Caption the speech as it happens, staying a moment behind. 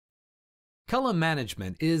Color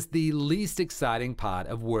management is the least exciting part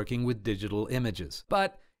of working with digital images.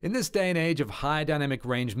 But in this day and age of high dynamic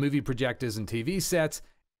range movie projectors and TV sets,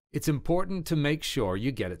 it's important to make sure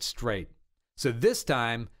you get it straight. So this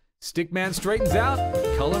time, Stickman straightens out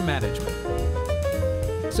color management.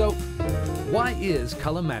 So why is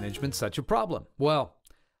color management such a problem? Well,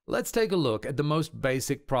 let's take a look at the most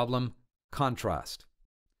basic problem, contrast.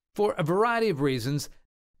 For a variety of reasons,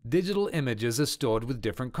 digital images are stored with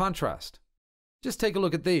different contrast. Just take a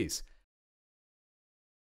look at these.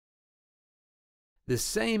 The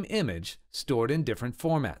same image stored in different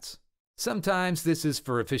formats. Sometimes this is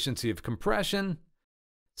for efficiency of compression.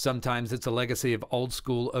 Sometimes it's a legacy of old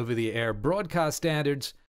school over-the-air broadcast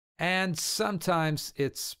standards. And sometimes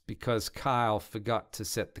it's because Kyle forgot to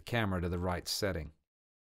set the camera to the right setting.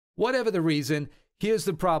 Whatever the reason, here's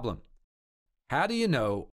the problem. How do you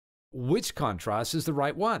know which contrast is the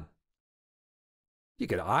right one? You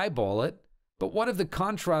could eyeball it, but what if the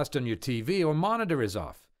contrast on your TV or monitor is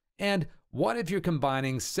off? And what if you're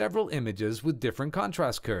combining several images with different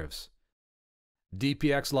contrast curves?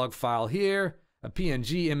 DPX log file here, a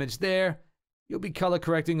PNG image there. You'll be color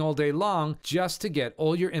correcting all day long just to get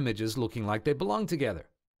all your images looking like they belong together.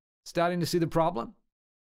 Starting to see the problem?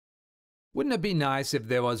 Wouldn't it be nice if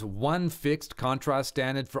there was one fixed contrast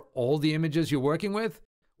standard for all the images you're working with?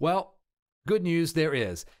 Well, good news, there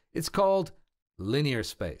is. It's called linear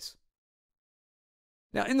space.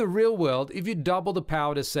 Now, in the real world, if you double the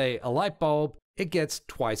power to, say, a light bulb, it gets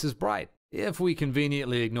twice as bright, if we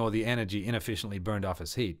conveniently ignore the energy inefficiently burned off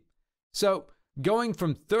as heat. So, going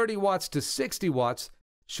from 30 watts to 60 watts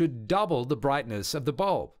should double the brightness of the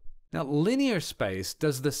bulb. Now, linear space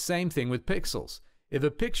does the same thing with pixels. If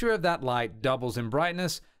a picture of that light doubles in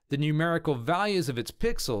brightness, the numerical values of its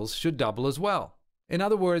pixels should double as well. In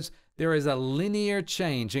other words, there is a linear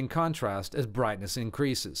change in contrast as brightness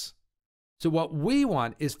increases. So what we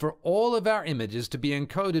want is for all of our images to be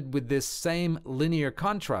encoded with this same linear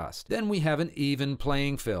contrast. Then we have an even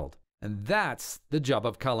playing field. And that's the job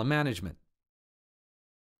of color management.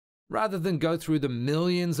 Rather than go through the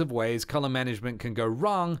millions of ways color management can go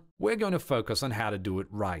wrong, we're going to focus on how to do it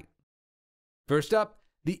right. First up,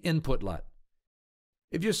 the input LUT.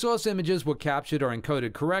 If your source images were captured or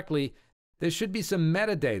encoded correctly, there should be some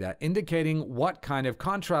metadata indicating what kind of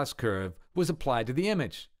contrast curve was applied to the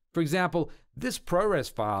image. For example, this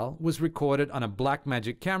ProRes file was recorded on a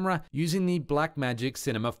Blackmagic camera using the Blackmagic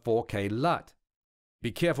Cinema 4K LUT.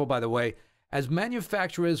 Be careful, by the way, as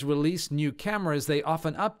manufacturers release new cameras, they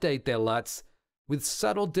often update their LUTs with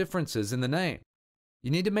subtle differences in the name.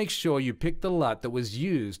 You need to make sure you pick the LUT that was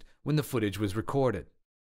used when the footage was recorded.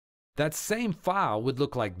 That same file would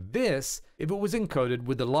look like this if it was encoded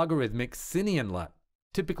with the logarithmic Cineon LUT,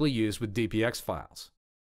 typically used with DPX files.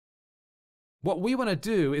 What we want to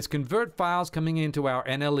do is convert files coming into our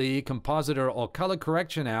NLE, compositor, or color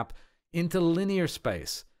correction app into linear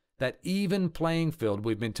space, that even playing field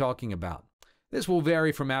we've been talking about. This will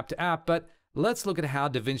vary from app to app, but let's look at how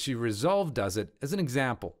DaVinci Resolve does it as an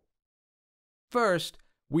example. First,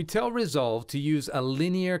 we tell Resolve to use a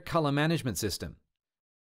linear color management system.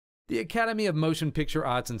 The Academy of Motion Picture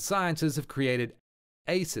Arts and Sciences have created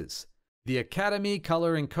ACES, the Academy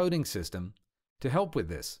Color Encoding System, to help with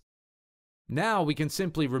this. Now we can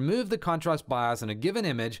simply remove the contrast bias in a given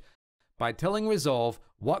image by telling Resolve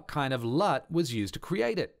what kind of LUT was used to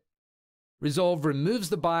create it. Resolve removes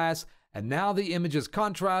the bias, and now the image's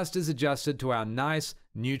contrast is adjusted to our nice,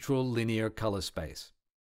 neutral, linear color space.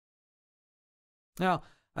 Now,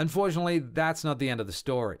 unfortunately, that's not the end of the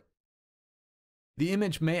story. The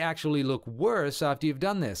image may actually look worse after you've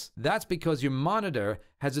done this. That's because your monitor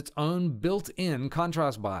has its own built-in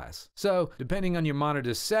contrast bias. So, depending on your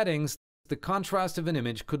monitor's settings, the contrast of an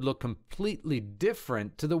image could look completely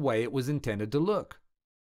different to the way it was intended to look.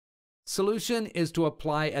 Solution is to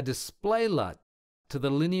apply a display LUT to the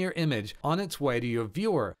linear image on its way to your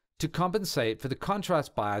viewer to compensate for the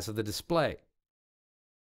contrast bias of the display.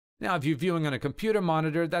 Now, if you're viewing on a computer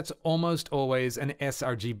monitor, that's almost always an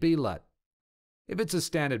sRGB LUT. If it's a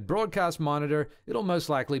standard broadcast monitor, it'll most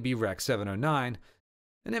likely be Rec 709.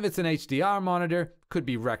 And if it's an HDR monitor, could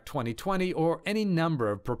be Rec 2020 or any number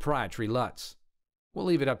of proprietary LUTs. We'll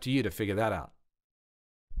leave it up to you to figure that out.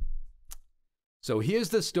 So here's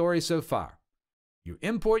the story so far. You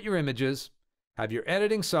import your images, have your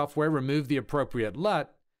editing software remove the appropriate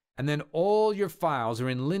LUT, and then all your files are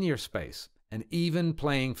in linear space, an even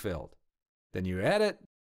playing field. Then you edit,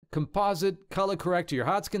 composite, color correct to your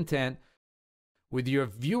heart's content, with your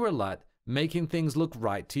viewer LUT making things look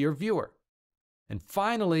right to your viewer. And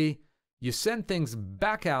finally, you send things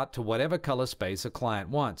back out to whatever color space a client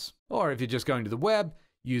wants. Or if you're just going to the web,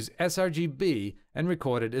 use sRGB and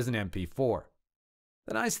record it as an MP4.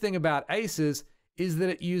 The nice thing about ACES is that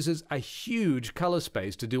it uses a huge color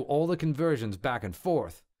space to do all the conversions back and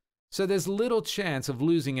forth, so there's little chance of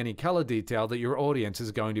losing any color detail that your audience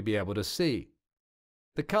is going to be able to see.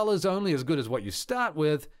 The color's only as good as what you start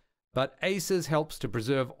with, but ACES helps to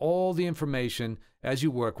preserve all the information as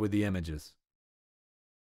you work with the images.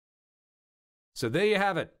 So there you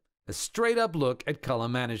have it, a straight-up look at color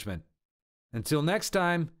management. Until next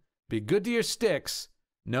time, be good to your sticks,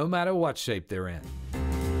 no matter what shape they're in.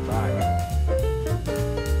 Bye.